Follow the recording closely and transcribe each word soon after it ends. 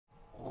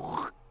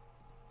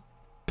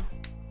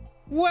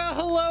Well,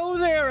 hello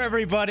there,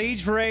 everybody.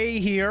 Drae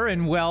here,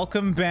 and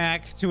welcome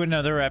back to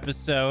another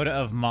episode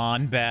of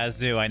Mon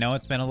Bazou. I know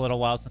it's been a little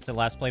while since I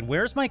last played.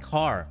 Where's my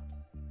car?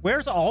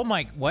 Where's all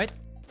my... What?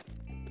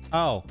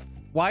 Oh.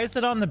 Why is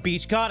it on the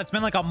beach? God, it's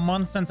been like a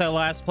month since I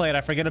last played.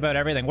 I forget about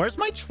everything. Where's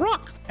my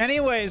truck?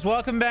 Anyways,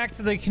 welcome back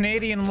to the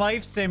Canadian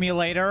Life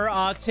Simulator.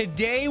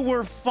 Today,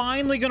 we're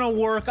finally going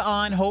to work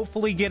on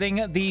hopefully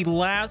getting the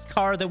last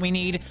car that we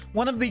need.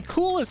 One of the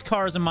coolest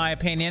cars, in my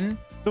opinion.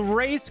 The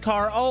race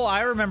car. Oh,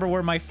 I remember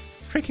where my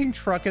freaking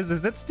truck is.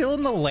 Is it still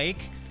in the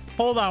lake?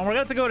 Hold on. We're going to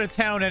have to go to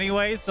town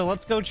anyway, so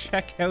let's go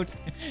check out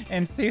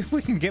and see if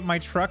we can get my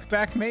truck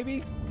back,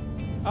 maybe.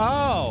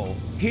 Oh,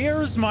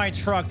 here's my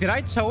truck. Did I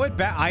tow it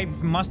back? I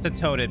must have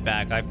towed it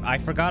back. I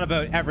forgot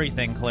about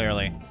everything,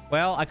 clearly.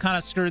 Well, I kind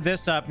of screwed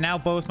this up. Now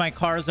both my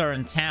cars are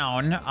in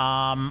town.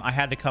 I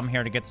had to come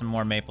here to get some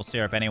more maple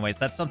syrup. Anyways,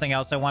 that's something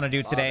else I want to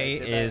do today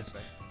is...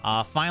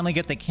 finally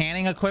get the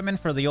canning equipment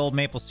for the old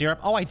maple syrup.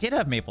 Oh, I did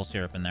have maple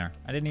syrup in there.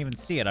 I didn't even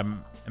see it.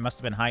 It must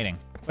have been hiding.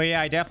 But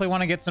yeah, I definitely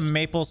want to get some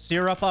maple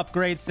syrup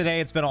upgrades today.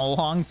 It's been a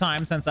long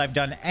time since I've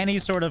done any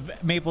sort of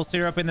maple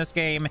syrup in this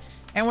game.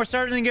 And we're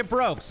starting to get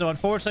broke. So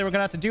unfortunately, we're going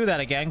to have to do that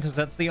again because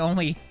that's the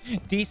only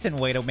decent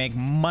way to make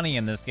money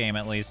in this game,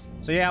 at least.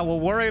 So yeah, we'll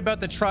worry about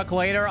the truck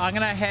later. I'm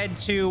going to head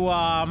to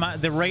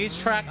the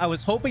racetrack. I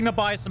was hoping to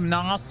buy some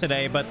NOS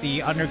today, but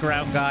the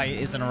underground guy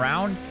isn't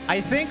around. I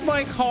think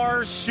my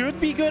car should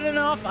be good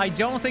enough. I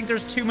don't think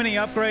there's too many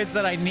upgrades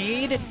that I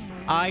need.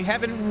 I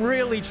haven't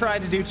really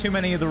tried to do too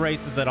many of the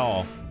races at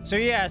all. So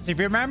yes, if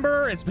you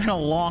remember, it's been a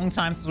long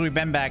time since we've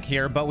been back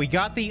here, but we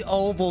got the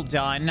oval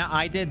done.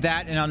 I did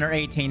that in under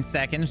 18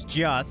 seconds,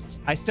 just.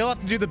 I still have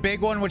to do the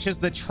big one, which is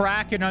the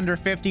track in under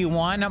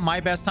 51. My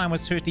best time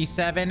was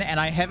 57, and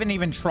I haven't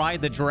even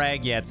tried the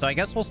drag yet. So I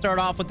guess we'll start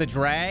off with the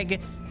drag.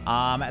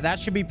 That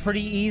should be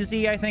pretty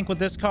easy, I think, with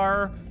this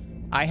car.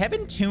 I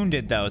haven't tuned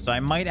it, though, so I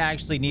might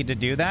actually need to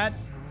do that.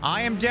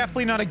 I am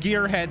definitely not a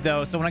gearhead,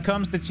 though, so when it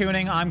comes to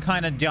tuning, I'm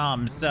kind of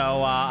dumb.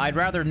 So I'd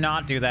rather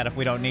not do that if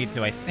we don't need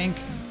to. I think...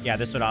 Yeah,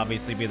 this would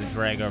obviously be the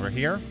drag over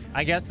here.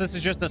 I guess this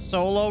is just a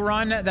solo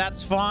run.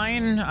 That's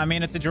fine. I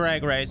mean, it's a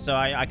drag race, so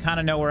I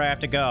kind of know where I have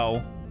to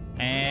go.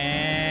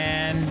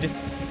 And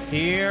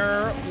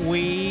here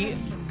we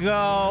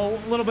go.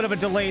 A little bit of a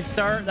delayed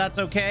start. That's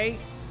okay.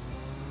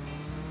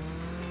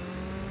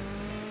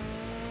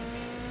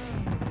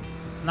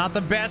 Not the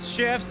best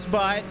shifts,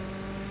 but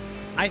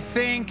I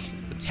think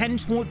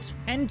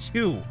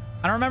 10-2.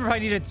 I don't remember if I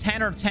needed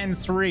 10 or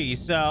 10-3.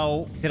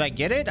 So did I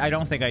get it? I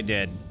don't think I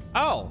did.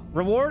 Oh,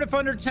 reward if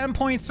under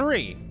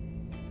 10.3.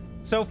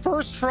 So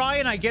first try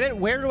and I get it.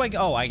 Where do I go?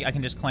 Oh, I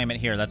can just claim it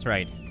here. That's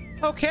right.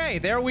 Okay,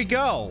 there we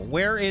go.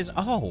 Where is...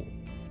 Oh.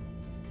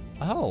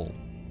 Oh.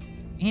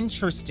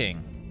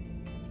 Interesting.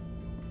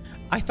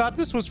 I thought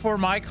this was for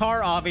my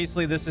car.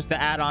 Obviously, this is to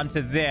add on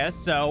to this.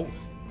 So,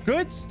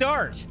 good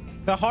start.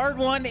 The hard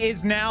one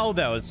is now,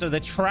 though. So the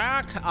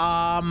track,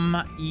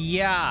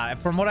 yeah.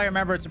 From what I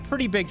remember, it's a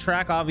pretty big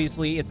track.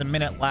 Obviously, it's a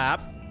minute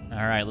lap. All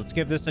right, let's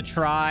give this a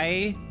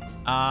try.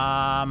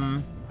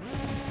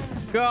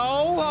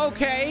 Go.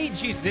 Okay.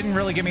 Jeez, didn't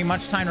really give me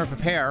much time to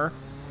prepare.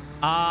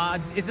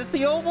 Is this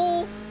the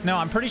oval? No,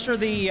 I'm pretty sure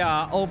the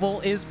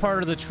oval is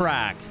part of the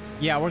track.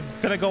 Yeah, we're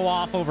gonna go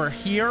off over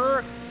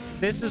here.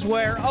 This is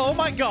where... Oh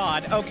my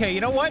god. Okay,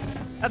 you know what?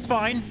 That's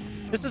fine.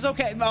 This is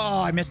okay.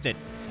 Oh, I missed it.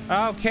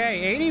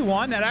 Okay,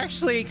 81. That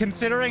actually,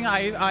 considering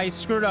I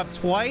screwed up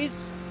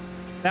twice,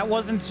 that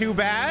wasn't too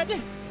bad.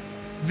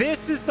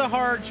 This is the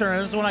hard turn.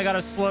 This is when I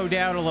gotta slow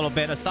down a little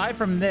bit. Aside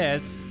from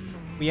this...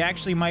 We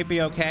actually might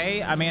be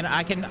okay. I mean,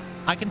 I can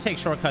take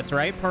shortcuts,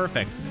 right?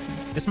 Perfect.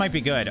 This might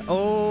be good.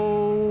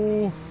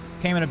 Oh,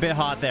 came in a bit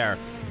hot there.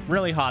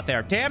 Really hot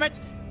there. Damn it.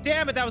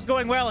 Damn it. That was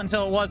going well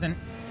until it wasn't.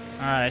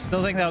 All right. I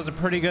still think that was a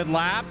pretty good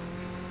lap.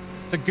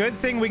 It's a good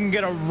thing we can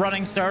get a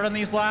running start on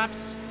these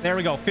laps. There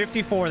we go.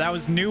 54. That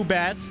was new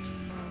best.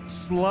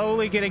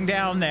 Slowly getting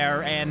down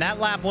there. And that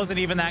lap wasn't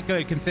even that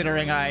good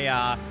considering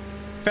I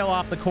fell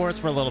off the course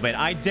for a little bit.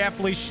 I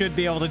definitely should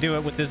be able to do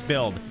it with this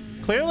build.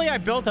 Clearly, I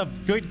built a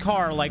good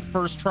car, like,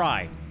 first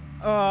try.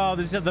 Oh,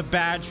 these are the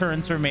bad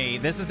turns for me.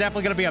 This is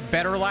definitely going to be a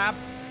better lap.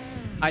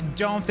 I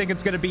don't think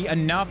it's going to be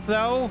enough,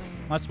 though.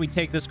 Unless we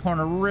take this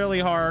corner really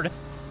hard.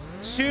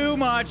 Too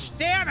much.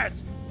 Damn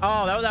it!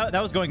 Oh,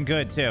 that was going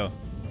good, too.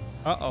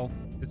 Uh-oh.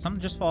 Did something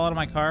just fall out of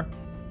my car?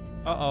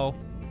 Uh-oh.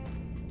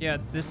 Yeah,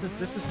 this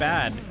is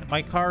bad.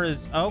 My car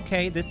is...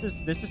 Okay, this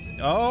is...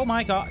 Oh,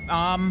 my God.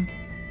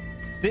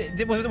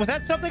 Was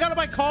that something out of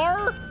my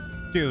car?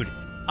 Dude.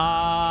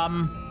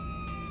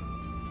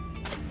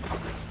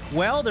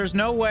 Well, there's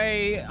no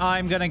way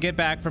I'm gonna get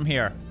back from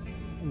here.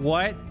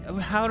 What?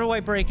 How do I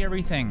break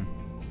everything?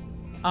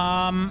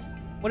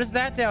 What is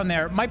that down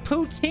there? My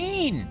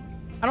poutine!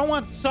 I don't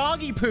want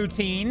soggy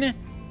poutine.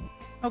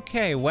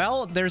 Okay,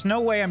 well, there's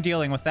no way I'm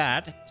dealing with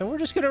that. So we're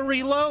just gonna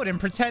reload and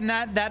pretend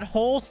that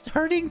whole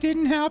starting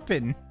didn't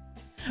happen.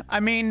 I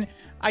mean,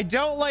 I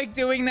don't like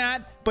doing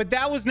that, but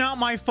that was not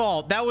my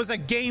fault. That was a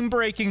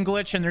game-breaking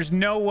glitch, and there's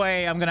no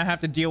way I'm gonna have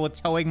to deal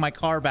with towing my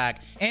car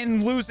back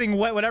and losing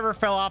whatever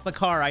fell off the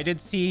car. I did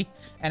see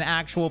an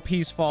actual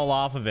piece fall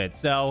off of it,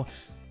 so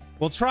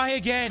we'll try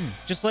again,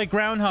 just like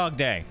Groundhog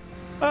Day.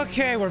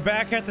 Okay, we're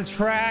back at the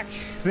track.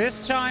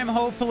 This time,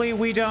 hopefully,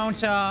 we don't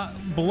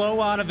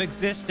blow out of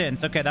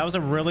existence. Okay, that was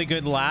a really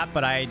good lap,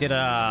 but I did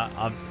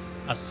a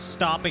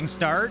stopping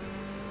start.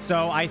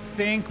 So I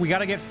think we got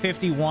to get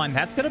 51.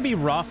 That's going to be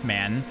rough,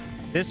 man.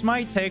 This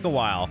might take a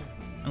while.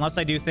 Unless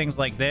I do things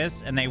like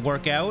this and they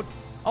work out.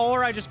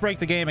 Or I just break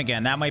the game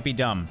again. That might be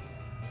dumb.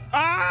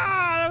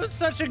 Ah, that was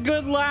such a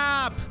good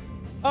lap.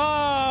 Oh,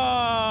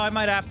 I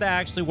might have to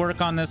actually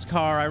work on this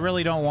car. I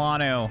really don't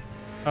want to.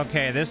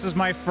 Okay, this is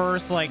my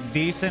first, like,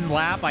 decent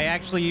lap. I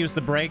actually used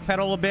the brake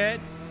pedal a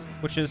bit,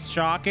 which is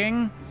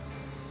shocking.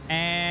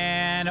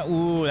 And,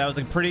 ooh, that was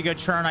a pretty good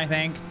turn, I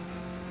think.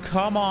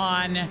 Come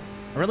on. I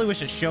really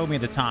wish it showed me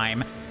the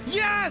time.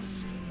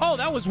 Yes! Oh,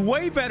 that was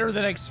way better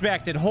than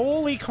expected.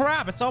 Holy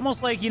crap. It's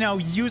almost like, you know,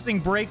 using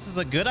brakes is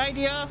a good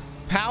idea.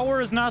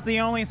 Power is not the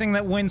only thing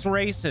that wins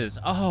races.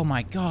 Oh,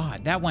 my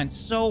God. That went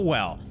so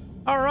well.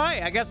 All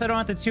right. I guess I don't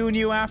have to tune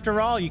you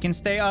after all. You can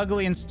stay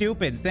ugly and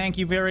stupid. Thank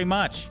you very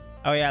much.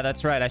 Oh, yeah,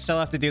 that's right. I still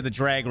have to do the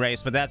drag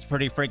race, but that's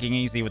pretty freaking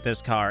easy with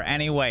this car.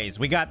 Anyways,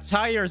 we got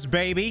tires,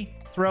 baby.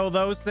 Throw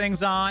those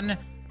things on.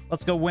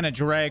 Let's go win a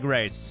drag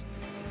race.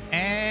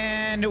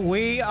 And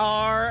we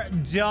are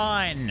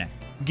done.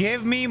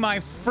 Give me my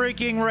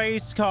freaking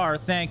race car.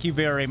 Thank you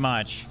very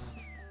much.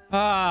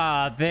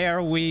 Ah,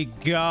 there we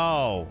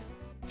go.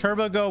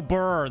 Turbo Go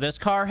Burr. This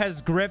car has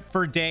grip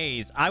for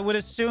days. I would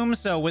assume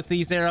so with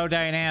these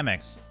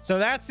aerodynamics. So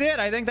that's it.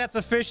 I think that's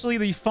officially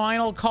the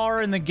final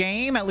car in the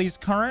game, at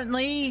least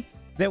currently,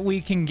 that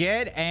we can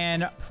get,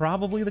 and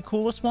probably the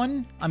coolest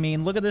one. I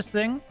mean, look at this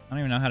thing. I don't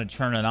even know how to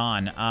turn it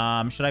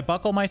on. Should I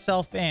buckle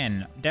myself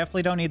in?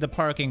 Definitely don't need the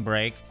parking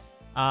brake.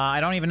 I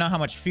don't even know how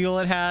much fuel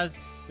it has.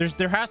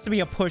 There has to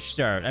be a push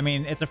start. I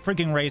mean, it's a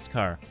freaking race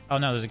car. Oh,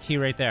 no, there's a key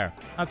right there.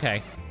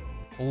 Okay.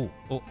 Oh.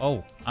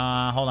 Hold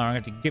on. I'm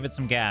going to give it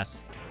some gas.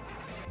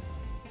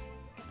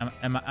 Am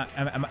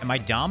I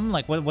dumb?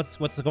 Like,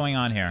 what's going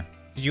on here?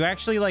 Did you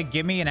actually, like,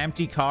 give me an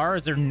empty car?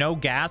 Is there no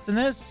gas in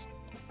this?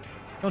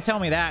 Don't tell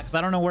me that, because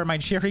I don't know where my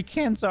jerry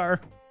cans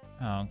are.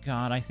 Oh,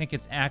 God. I think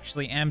it's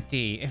actually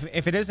empty.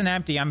 If it isn't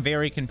empty, I'm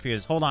very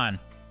confused. Hold on.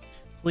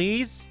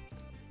 Please?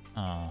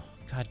 Oh,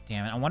 God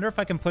damn it. I wonder if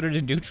I can put it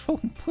in neutral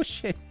and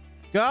push it.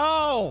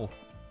 Go!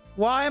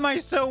 Why am I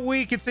so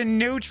weak? It's in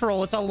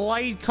neutral. It's a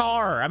light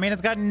car. I mean,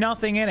 it's got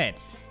nothing in it.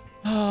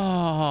 Oh,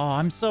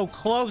 I'm so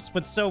close,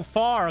 but so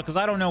far, because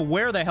I don't know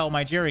where the hell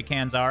my jerry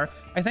cans are.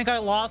 I think I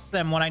lost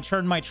them when I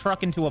turned my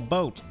truck into a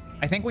boat.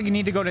 I think we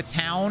need to go to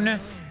town,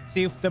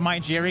 see if my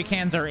jerry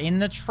cans are in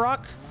the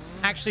truck.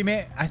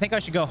 Actually, I think I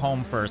should go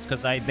home first,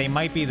 because they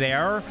might be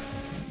there.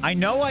 I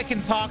know I can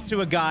talk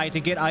to a guy to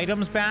get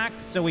items back,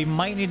 so we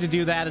might need to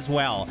do that as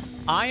well.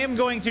 I am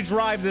going to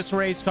drive this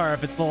race car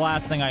if it's the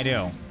last thing I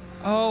do.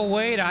 Oh,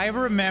 wait, I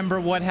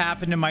remember what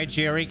happened to my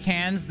jerry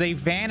cans. They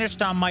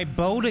vanished on my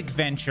boat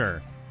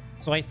adventure.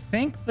 So I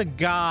think the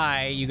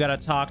guy you gotta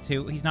talk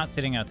to, he's not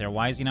sitting out there.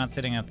 Why is he not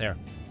sitting out there?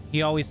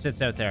 He always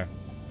sits out there.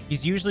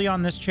 He's usually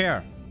on this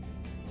chair.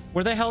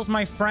 Where the hell's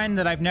my friend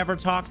that I've never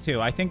talked to?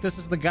 I think this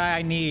is the guy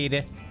I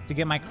need to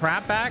get my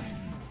crap back.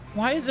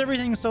 Why is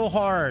everything so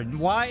hard?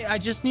 Why? I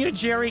just need a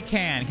jerry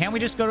can. Can't we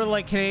just go to,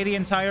 like,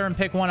 Canadian Tire and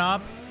pick one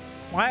up?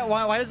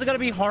 Why does it gotta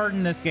be hard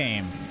in this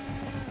game?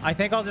 I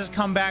think I'll just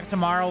come back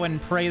tomorrow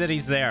and pray that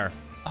he's there.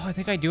 Oh, I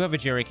think I do have a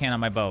jerry can on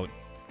my boat.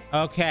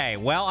 Okay,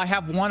 well, I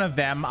have one of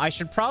them. I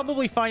should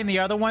probably find the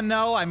other one,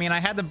 though. I mean, I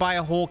had to buy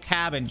a whole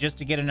cabin just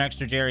to get an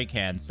extra jerry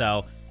can.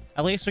 So,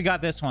 at least we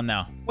got this one,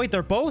 though. Wait,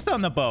 they're both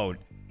on the boat.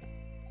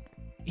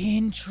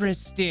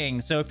 Interesting.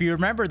 So, if you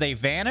remember, they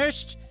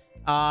vanished.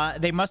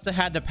 They must have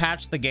had to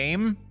patch the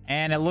game.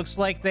 And it looks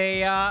like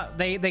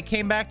they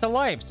came back to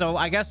life. So,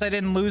 I guess I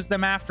didn't lose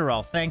them after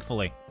all,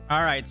 thankfully.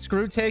 All right,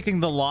 screw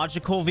taking the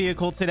logical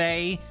vehicle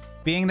today.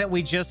 Being that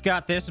we just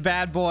got this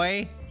bad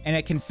boy and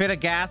it can fit a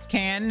gas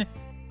can,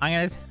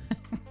 I'm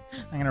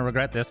gonna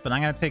regret this, but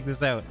I'm gonna take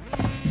this out.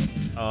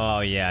 Oh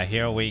yeah,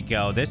 here we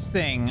go. This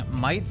thing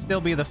might still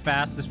be the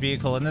fastest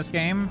vehicle in this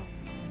game.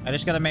 I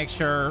just gotta make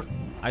sure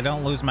I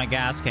don't lose my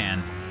gas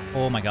can.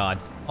 Oh my God.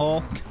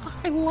 Oh, God,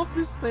 I love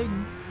this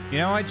thing. You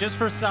know what? Just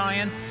for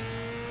science,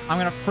 I'm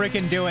gonna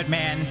freaking do it,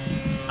 man.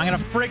 I'm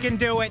gonna freaking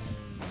do it.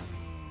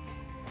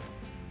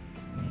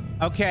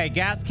 Okay,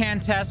 gas can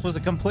test was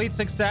a complete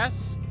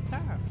success.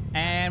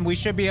 And we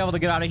should be able to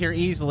get out of here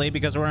easily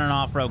because we're in an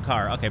off-road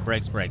car. Okay,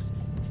 brakes.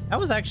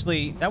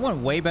 That went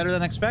way better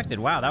than expected.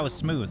 Wow, that was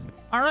smooth.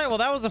 All right, well,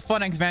 that was a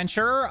fun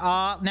adventure.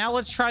 Now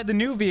let's try the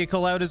new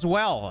vehicle out as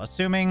well,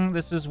 assuming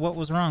this is what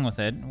was wrong with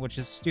it, which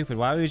is stupid.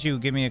 Why would you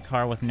give me a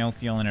car with no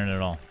fuel in it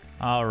at all?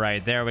 All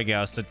right, there we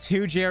go. So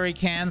 2 jerry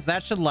cans.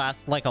 That should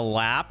last like a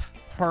lap.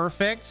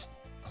 Perfect.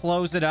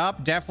 Close it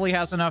up. Definitely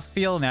has enough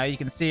fuel now. You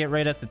can see it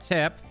right at the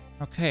tip.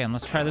 Okay, and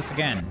let's try this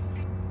again.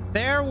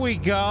 There we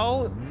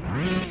go.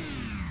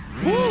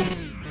 Woo!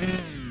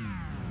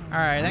 All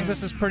right, I think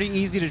this is pretty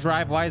easy to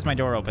drive. Why is my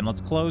door open? Let's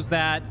close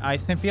that. I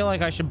feel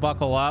like I should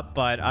buckle up,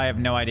 but I have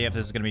no idea if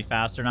this is going to be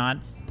fast or not.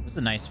 This is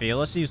a nice feel.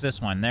 Let's use this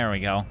one. There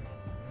we go.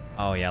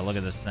 Oh, yeah, look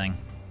at this thing.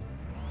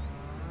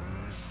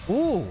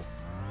 Ooh.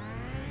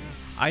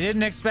 I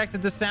didn't expect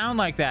it to sound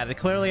like that. It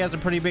clearly has a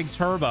pretty big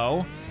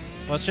turbo.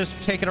 Let's just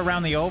take it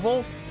around the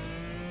oval.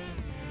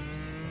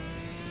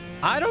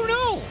 I don't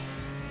know.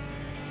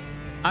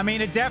 I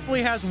mean, it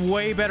definitely has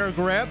way better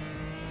grip.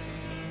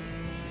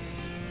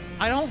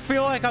 I don't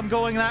feel like I'm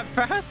going that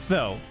fast,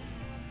 though.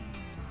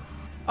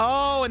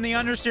 Oh, and the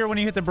understeer when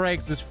you hit the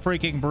brakes is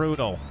freaking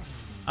brutal.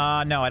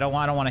 No, I don't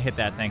want to hit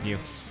that. Thank you.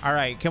 All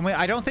right, can we?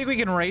 I don't think we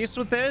can race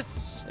with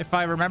this. If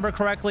I remember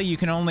correctly, you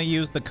can only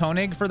use the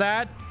Koenig for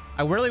that.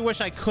 I really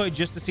wish I could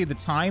just to see the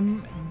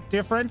time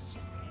difference.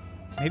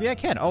 Maybe I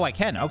can. Oh, I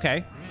can.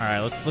 Okay. All right,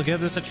 let's give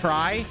this a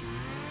try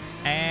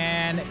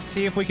and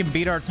see if we can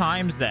beat our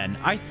times then.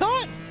 I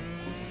thought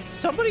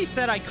somebody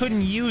said I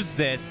couldn't use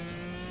this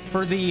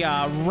for the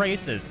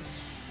races.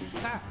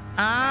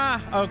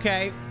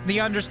 Okay. The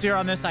understeer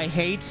on this I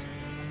hate.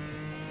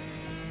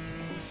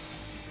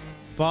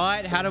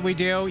 But how did we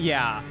do?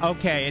 Yeah,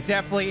 okay. It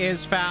definitely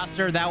is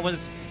faster. That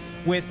was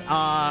with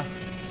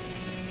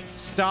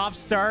stop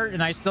start,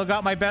 and I still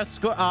got my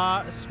best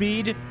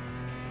speed.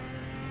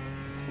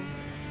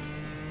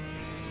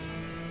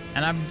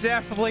 And I'm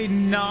definitely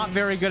not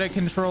very good at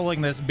controlling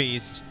this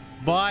beast.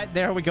 But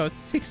there we go,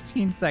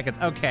 16 seconds.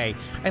 Okay,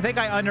 I think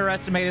I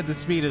underestimated the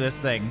speed of this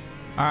thing.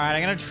 All right,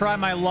 I'm gonna try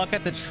my luck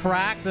at the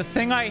track. The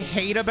thing I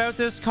hate about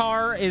this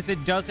car is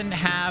it doesn't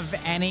have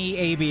any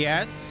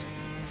ABS.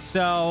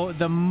 So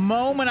the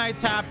moment I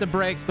tap the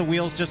brakes, the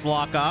wheels just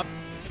lock up.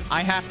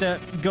 I have to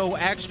go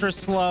extra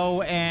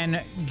slow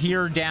and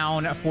gear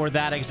down for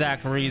that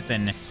exact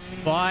reason.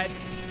 But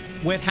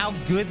with how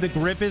good the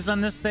grip is on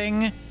this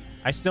thing,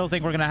 I still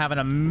think we're gonna have an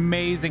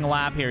amazing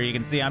lap here. You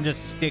can see I'm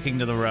just sticking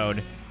to the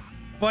road.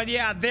 But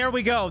yeah, there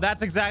we go.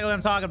 That's exactly what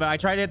I'm talking about. I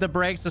tried to hit the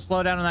brakes to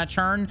slow down on that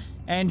turn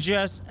and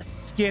just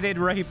skidded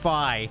right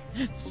by.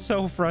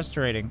 So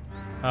frustrating.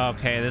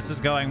 Okay, this is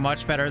going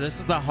much better.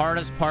 This is the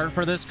hardest part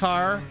for this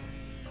car.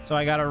 So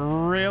I gotta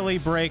really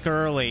brake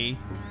early.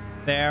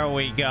 There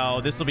we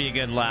go. This will be a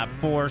good lap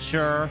for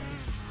sure.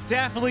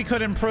 Definitely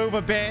could improve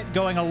a bit,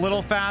 going a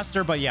little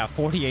faster, but yeah,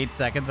 48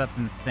 seconds, that's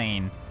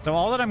insane. So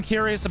all that I'm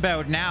curious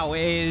about now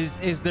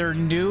is there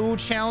new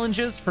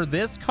challenges for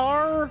this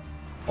car?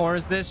 Or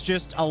is this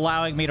just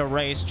allowing me to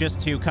race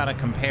just to kind of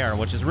compare,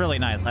 which is really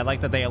nice. I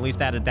like that they at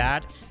least added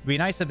that. It'd be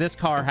nice if this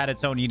car had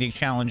its own unique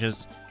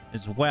challenges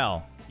as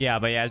well. Yeah,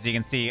 but as you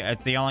can see,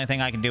 it's the only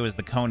thing I can do is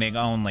the Koenig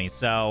only.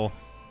 So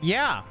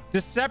yeah,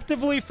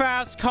 deceptively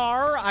fast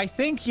car. I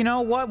think, you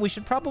know what? We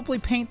should probably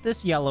paint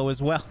this yellow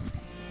as well.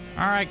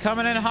 All right,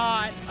 coming in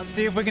hot. Let's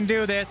see if we can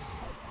do this.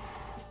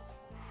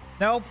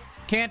 Nope,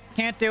 can't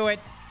do it.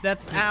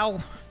 That's, ow.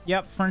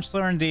 Yep, French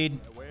slur indeed.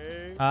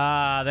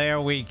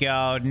 There we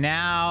go.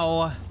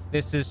 Now,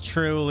 this is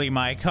truly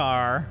my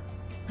car.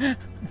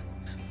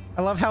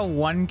 I love how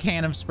one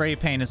can of spray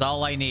paint is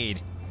all I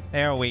need.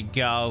 There we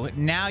go.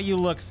 Now you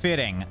look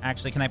fitting.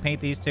 Actually, can I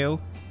paint these too?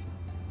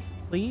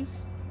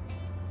 Please?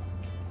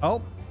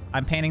 Oh,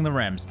 I'm painting the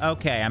rims.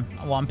 Okay,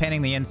 I'm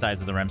painting the insides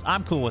of the rims.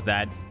 I'm cool with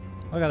that.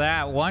 Look at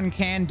that. One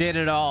can did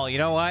it all. You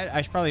know what?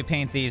 I should probably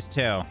paint these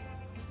too.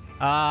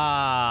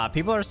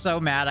 People are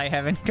so mad I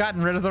haven't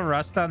gotten rid of the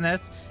rust on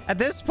this. At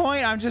this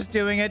point, I'm just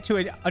doing it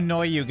to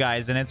annoy you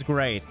guys, and it's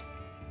great.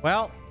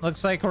 Well,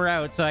 looks like we're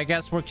out, so I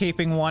guess we're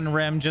keeping one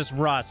rim just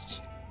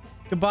rust.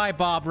 Goodbye,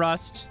 Bob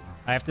Rust.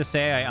 I have to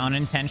say, I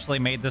unintentionally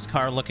made this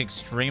car look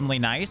extremely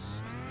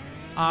nice.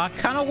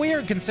 Kind of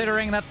weird,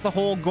 considering that's the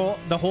whole goal.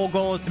 The whole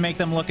goal is to make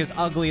them look as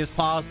ugly as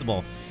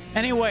possible.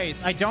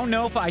 Anyways, I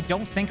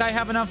don't think I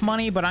have enough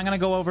money, but I'm gonna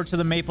go over to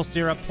the maple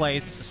syrup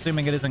place,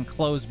 assuming it isn't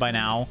closed by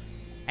now,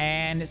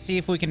 and see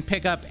if we can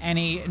pick up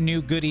any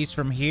new goodies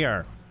from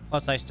here.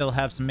 Plus, I still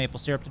have some maple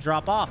syrup to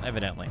drop off,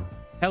 evidently.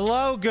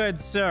 Hello, good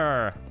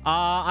sir.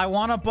 I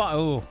want to buy...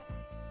 Ooh.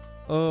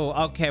 Ooh,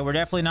 okay. We're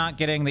definitely not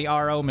getting the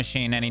RO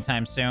machine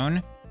anytime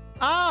soon.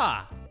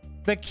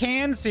 The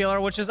can sealer,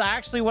 which is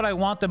actually what I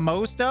want the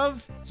most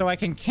of, so I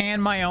can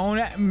can my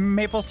own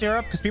maple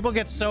syrup, because people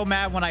get so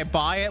mad when I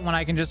buy it when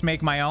I can just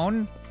make my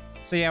own.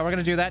 So yeah, we're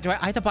going to do that. Do I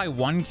have to buy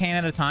one can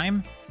at a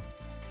time?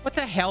 What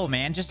the hell,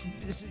 man? Just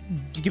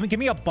give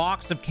me a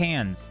box of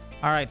cans.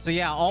 All right, so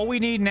yeah, all we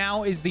need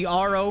now is the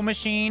RO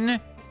machine.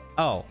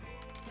 Oh,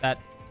 that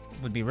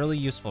would be really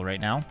useful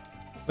right now.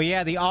 But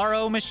yeah, the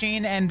RO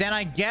machine, and then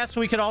I guess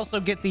we could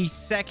also get the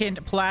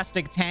second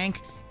plastic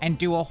tank and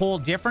do a whole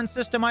different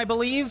system, I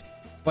believe.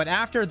 But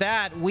after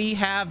that, we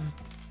have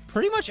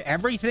pretty much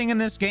everything in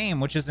this game,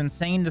 which is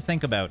insane to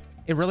think about.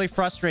 It really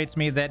frustrates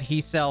me that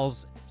he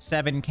sells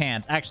 7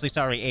 cans. Actually,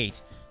 sorry,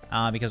 8,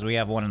 because we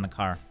have one in the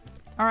car.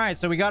 All right,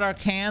 so we got our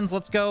cans.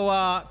 Let's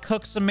go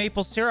cook some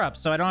maple syrup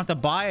so I don't have to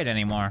buy it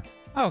anymore.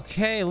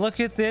 Okay, look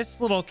at this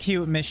little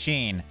cute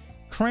machine.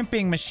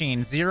 Crimping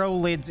machine, 0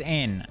 lids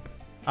in.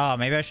 Oh,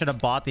 maybe I should have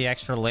bought the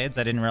extra lids.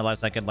 I didn't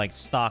realize I could, like,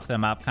 stock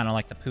them up, kind of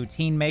like the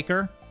poutine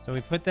maker. So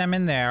we put them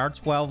in there.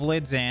 12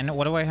 lids in.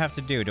 What do I have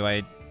to do? Do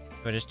I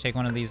just take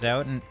one of these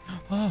out and...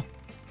 Oh!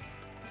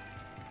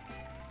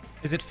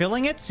 Is it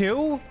filling it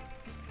too?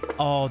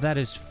 Oh, that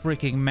is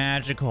freaking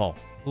magical.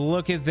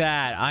 Look at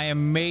that. I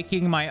am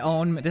making my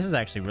own... This is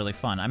actually really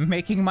fun. I'm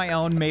making my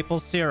own maple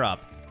syrup.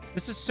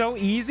 This is so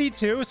easy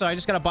too, so I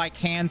just gotta buy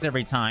cans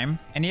every time.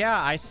 And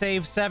yeah, I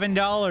save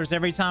 $7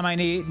 every time I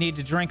need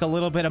to drink a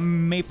little bit of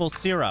maple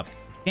syrup.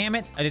 Damn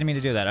it. I didn't mean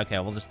to do that. Okay,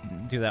 we'll just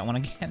do that one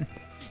again.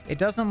 It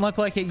doesn't look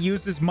like it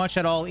uses much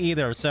at all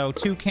either. So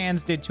 2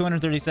 cans did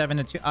 237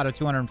 out of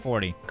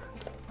 240.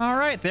 All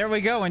right, there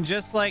we go. And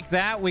just like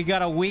that, we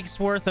got a week's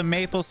worth of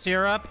maple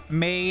syrup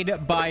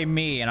made by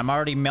me. And I'm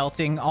already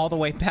melting all the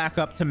way back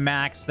up to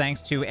max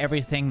thanks to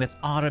everything that's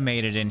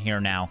automated in here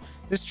now.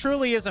 This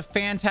truly is a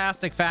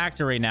fantastic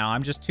factory now.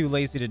 I'm just too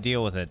lazy to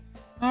deal with it.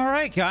 All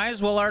right,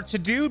 guys. Well, our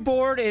to-do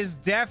board is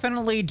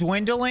definitely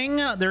dwindling.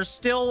 There's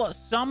still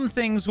some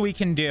things we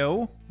can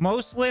do.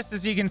 Most lists,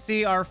 as you can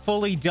see, are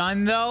fully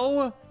done,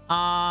 though.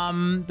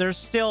 There's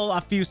still a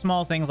few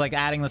small things like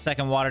adding the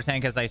second water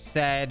tank, as I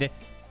said.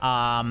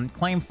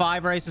 Claim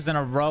 5 races in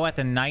a row at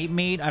the night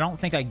meet. I don't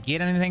think I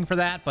get anything for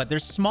that, but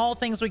there's small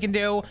things we can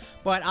do.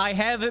 But I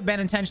have been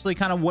intentionally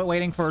kind of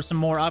waiting for some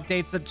more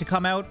updates to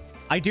come out.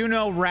 I do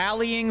know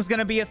rallying is going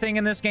to be a thing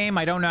in this game.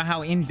 I don't know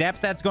how in-depth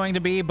that's going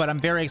to be, but I'm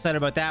very excited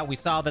about that. We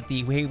saw that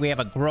we have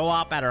a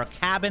grow-up at our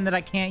cabin that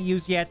I can't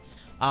use yet.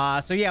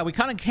 So yeah, we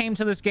kind of came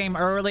to this game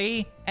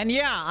early. And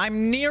yeah,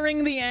 I'm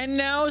nearing the end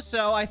now,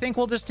 so I think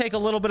we'll just take a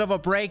little bit of a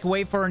break,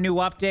 wait for a new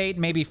update,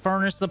 maybe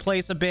furnish the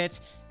place a bit.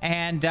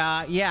 And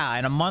yeah,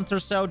 in a month or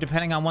so,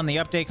 depending on when the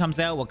update comes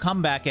out, we'll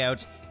come back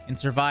out and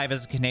survive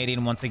as a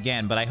Canadian once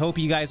again. But I hope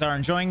you guys are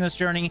enjoying this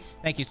journey.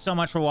 Thank you so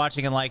much for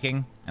watching and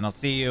liking, and I'll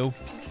see you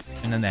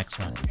in the next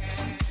one.